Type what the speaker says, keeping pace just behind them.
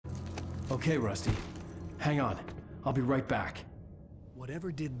Okay, Rusty. Hang on. I'll be right back.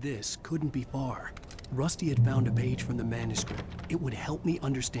 Whatever did this couldn't be far. Rusty had found a page from the manuscript. It would help me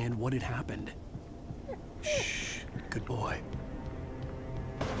understand what had happened. Shh. Good boy.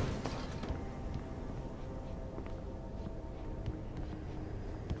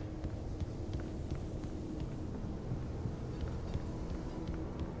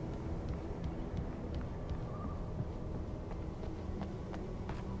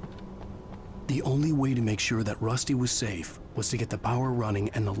 The only way to make sure that Rusty was safe was to get the power running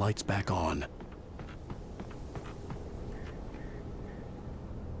and the lights back on.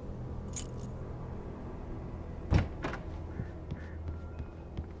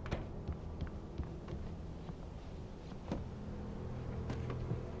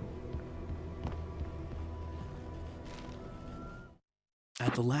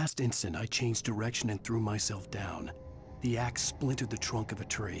 At the last instant, I changed direction and threw myself down. The axe splintered the trunk of a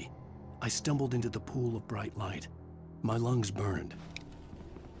tree. I stumbled into the pool of bright light. My lungs burned.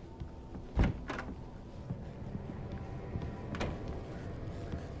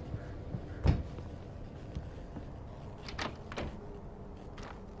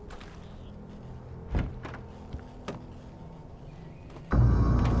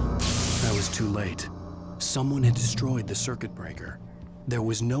 I was too late. Someone had destroyed the circuit breaker. There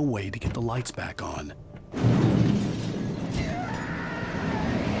was no way to get the lights back on.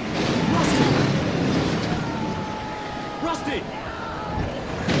 Rusty! The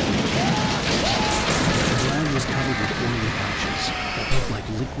ground was covered with oily patches that looked like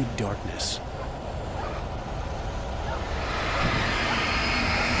liquid darkness.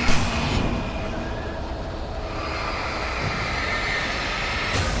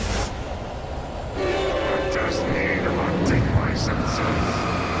 I just need to update my senses.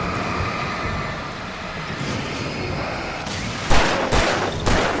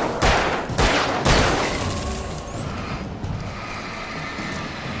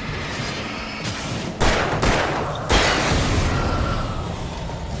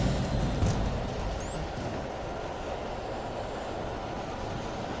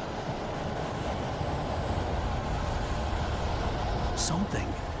 Something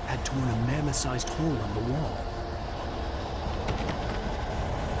had torn a mammoth-sized hole in the wall.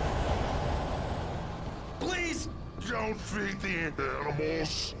 Please don't feed the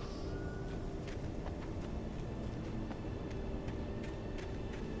animals.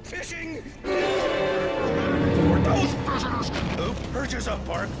 Fishing! For those visitors who purchase a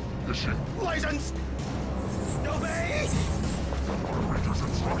park fishing license, obey operator's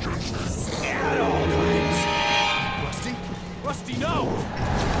instructions at all times. Rusty? Rusty, no!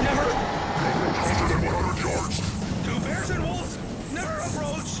 Never closer than 100 yards. To bears and wolves, never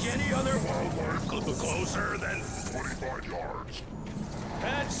approach any other wildlife closer than 25 yards.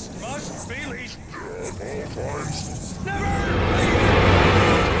 Pets must be leashed at all times. Never!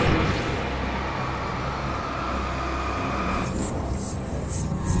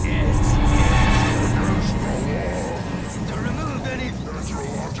 To remove any natural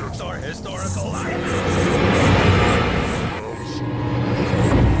objects or historical items.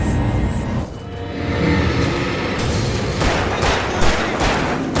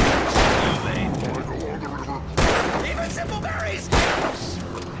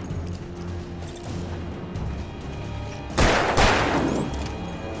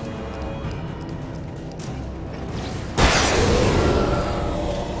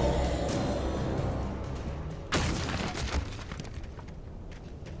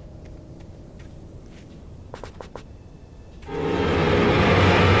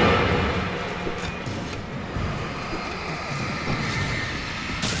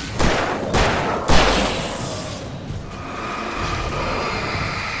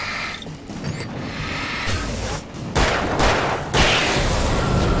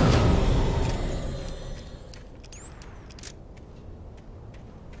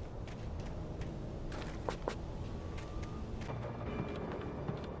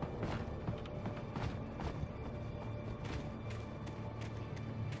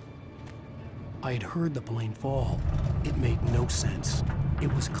 I had heard the plane fall. It made no sense.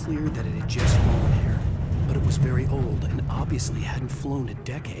 It was clear that it had just flown here, but it was very old and obviously hadn't flown in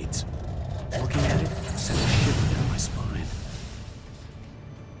decades. Looking at it sent a shiver down my spine.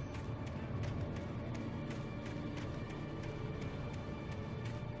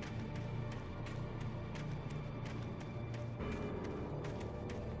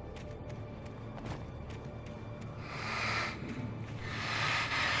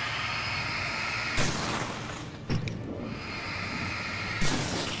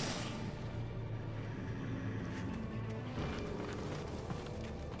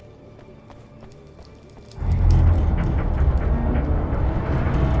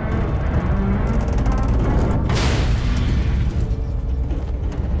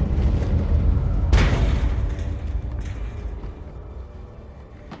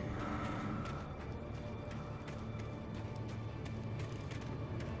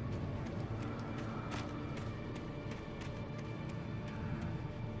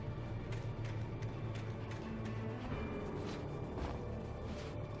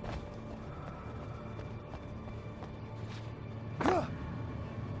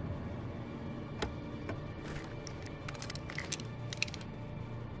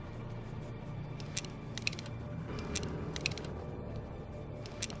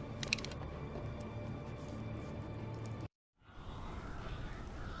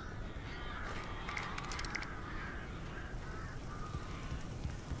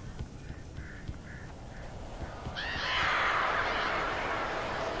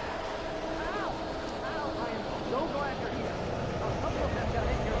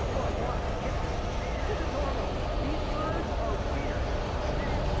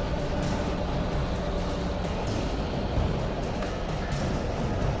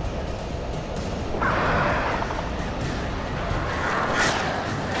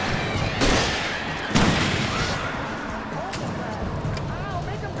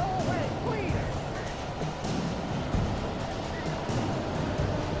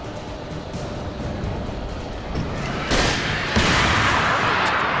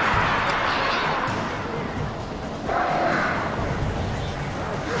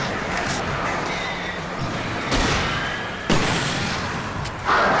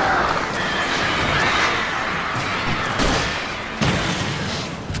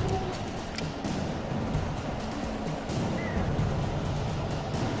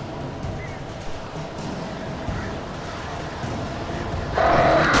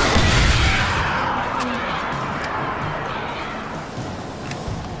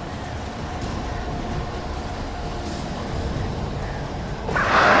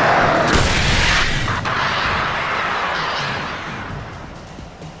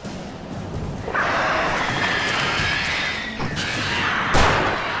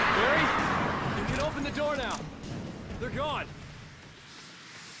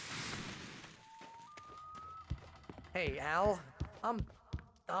 Al.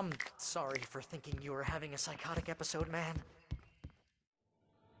 I'm sorry for thinking you were having a psychotic episode, man.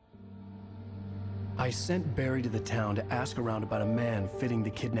 I sent Barry to the town to ask around about a man fitting the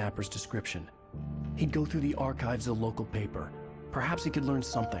kidnapper's description. He'd go through the archives of the local paper. Perhaps he could learn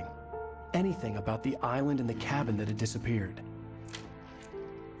something. Anything about the island and the cabin that had disappeared.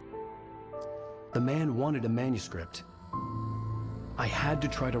 The man wanted a manuscript. I had to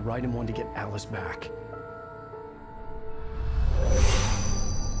try to write him one to get Alice back.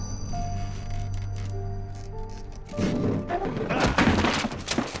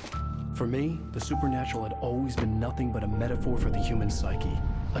 For me, the supernatural had always been nothing but a metaphor for the human psyche,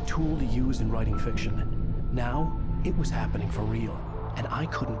 a tool to use in writing fiction. Now, it was happening for real, and I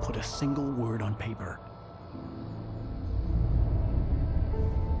couldn't put a single word on paper.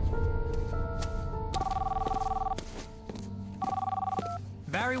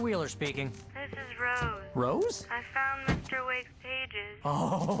 Barry Wheeler speaking. This is Rose. Rose? I found Mr. Wake's pages.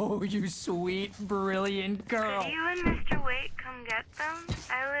 Oh, you sweet, brilliant girl. Could you and Mr. Wake come get them?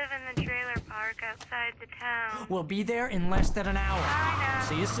 I live in the trailer park outside the town. We'll be there in less than an hour. I know.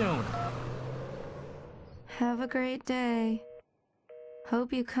 See you soon. Have a great day.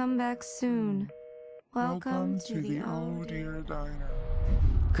 Hope you come back soon. Welcome to the old dear diner.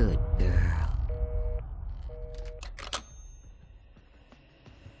 Good girl.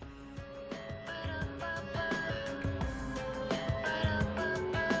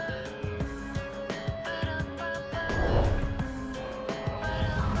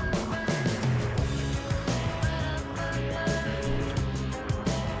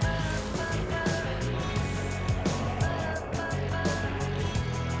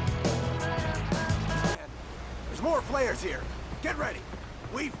 There's more flares here. Get ready.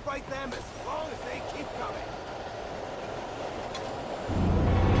 We fight them as long as they keep coming.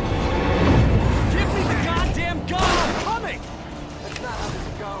 Give me the goddamn gun! I'm coming! That's not how this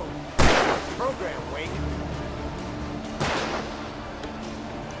goes. Program, Wake.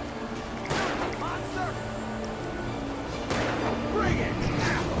 Monster! Bring it!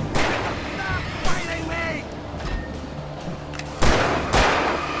 Stop fighting me!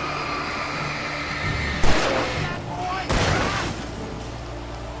 That boy!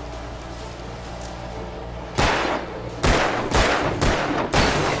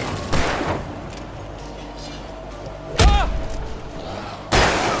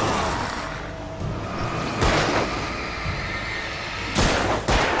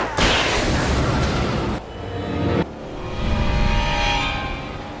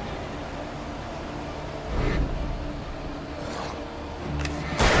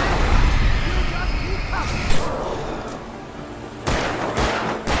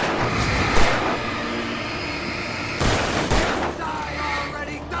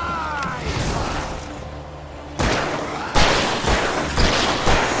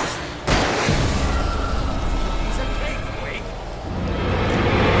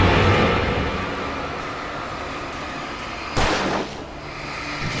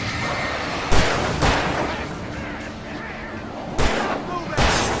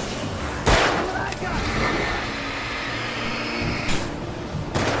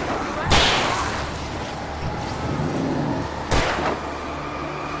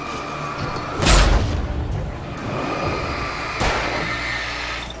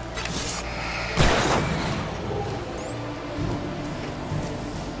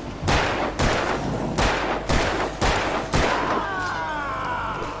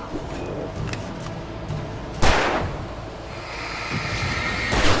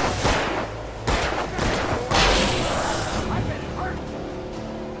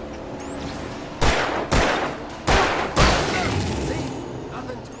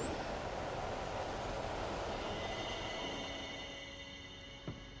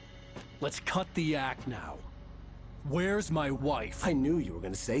 Let's cut the act now. Where's my wife? I knew you were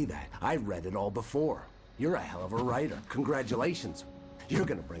gonna say that. I read it all before. You're a hell of a writer. Congratulations. You're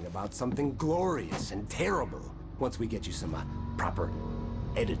gonna bring about something glorious and terrible once we get you some proper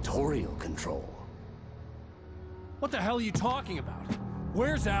editorial control. What the hell are you talking about?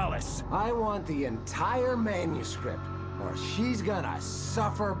 Where's Alice? I want the entire manuscript, or she's gonna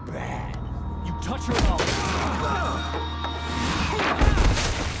suffer bad. You touch her up.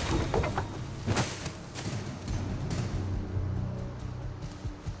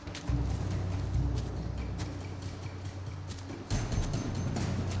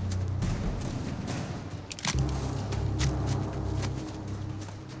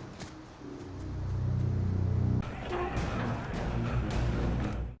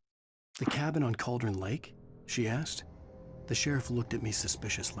 The cabin on Cauldron Lake? She asked. The sheriff looked at me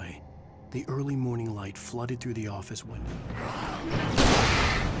suspiciously. The early morning light flooded through the office window.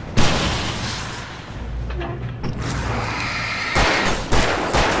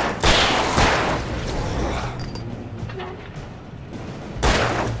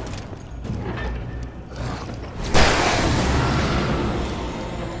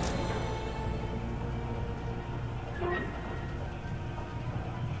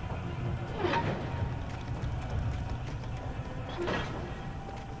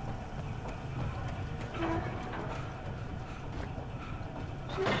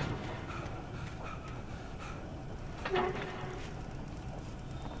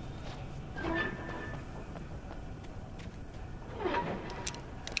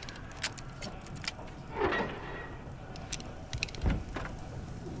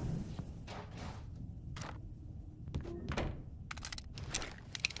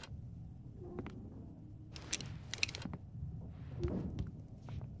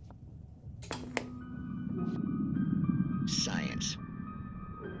 Science.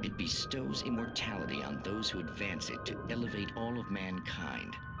 It bestows immortality on those who advance it to elevate all of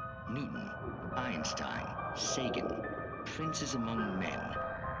mankind. Newton, Einstein, Sagan, princes among men.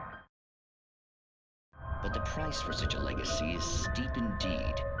 But the price for such a legacy is steep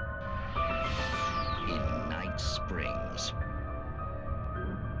indeed. In Night Springs.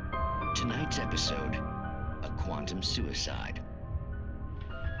 Tonight's episode, a quantum suicide.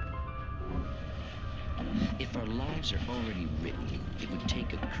 If our lives are already written, it would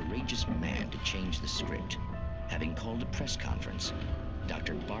take a courageous man to change the script. Having called a press conference,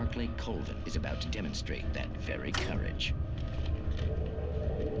 Dr. Barclay Colvin is about to demonstrate that very courage.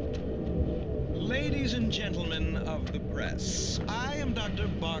 Ladies and gentlemen of the press, I am Dr.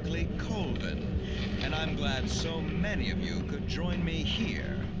 Barclay Colvin, and I'm glad so many of you could join me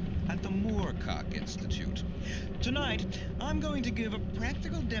here at the Moorcock Institute. Tonight, I'm going to give a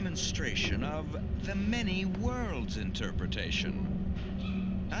practical demonstration of the many worlds interpretation.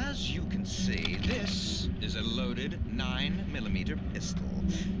 As you can see, this is a loaded 9mm pistol.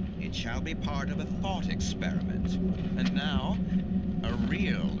 It shall be part of a thought experiment. And now, a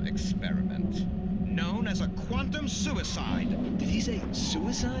real experiment, known as a quantum suicide. Did he say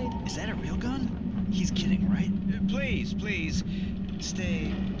suicide? Is that a real gun? He's kidding, right? Please, please,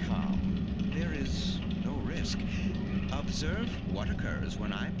 stay calm. There is no risk. Observe what occurs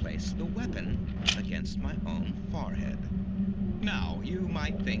when I place the weapon against my own forehead. Now, you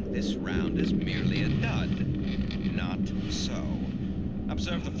might think this round is merely a dud. Not so.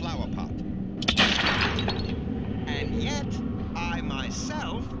 Observe the flower pot. And yet, I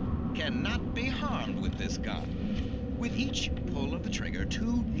myself cannot be harmed with this gun. With each pull of the trigger,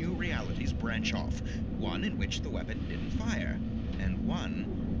 two new realities branch off. One in which the weapon didn't fire, and one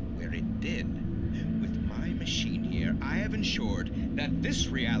where it did. With my machine here, I have ensured that this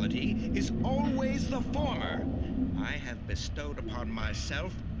reality is always the former. I have bestowed upon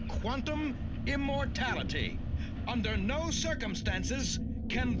myself quantum immortality. Under no circumstances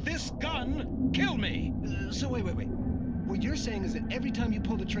can this gun kill me. So wait. What you're saying is that every time you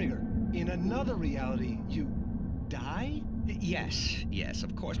pull the trigger, in another reality, you die? Yes,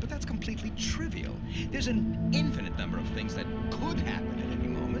 of course, but that's completely trivial. There's an infinite number of things that could happen at any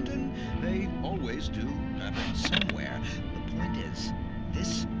moment, and they always do happen somewhere. The point is,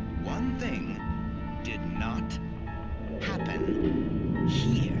 this one thing did not happen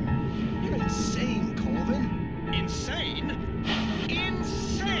here. You're insane, Colvin. Insane?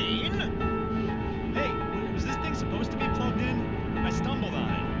 Insane? Hey, was this thing supposed to be plugged in? I stumbled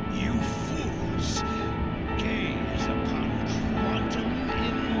on it. You fools! Gaze upon quantum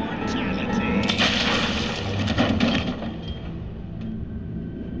immortality.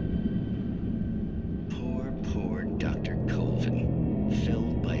 Poor Dr. Colvin,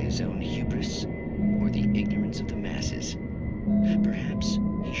 felled by his own hubris or the ignorance of the masses. Perhaps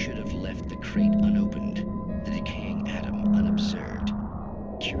he should have left the crate unopened, the decaying atom unobserved.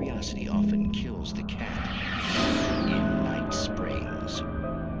 Curiosity often kills the cat. In Night Springs.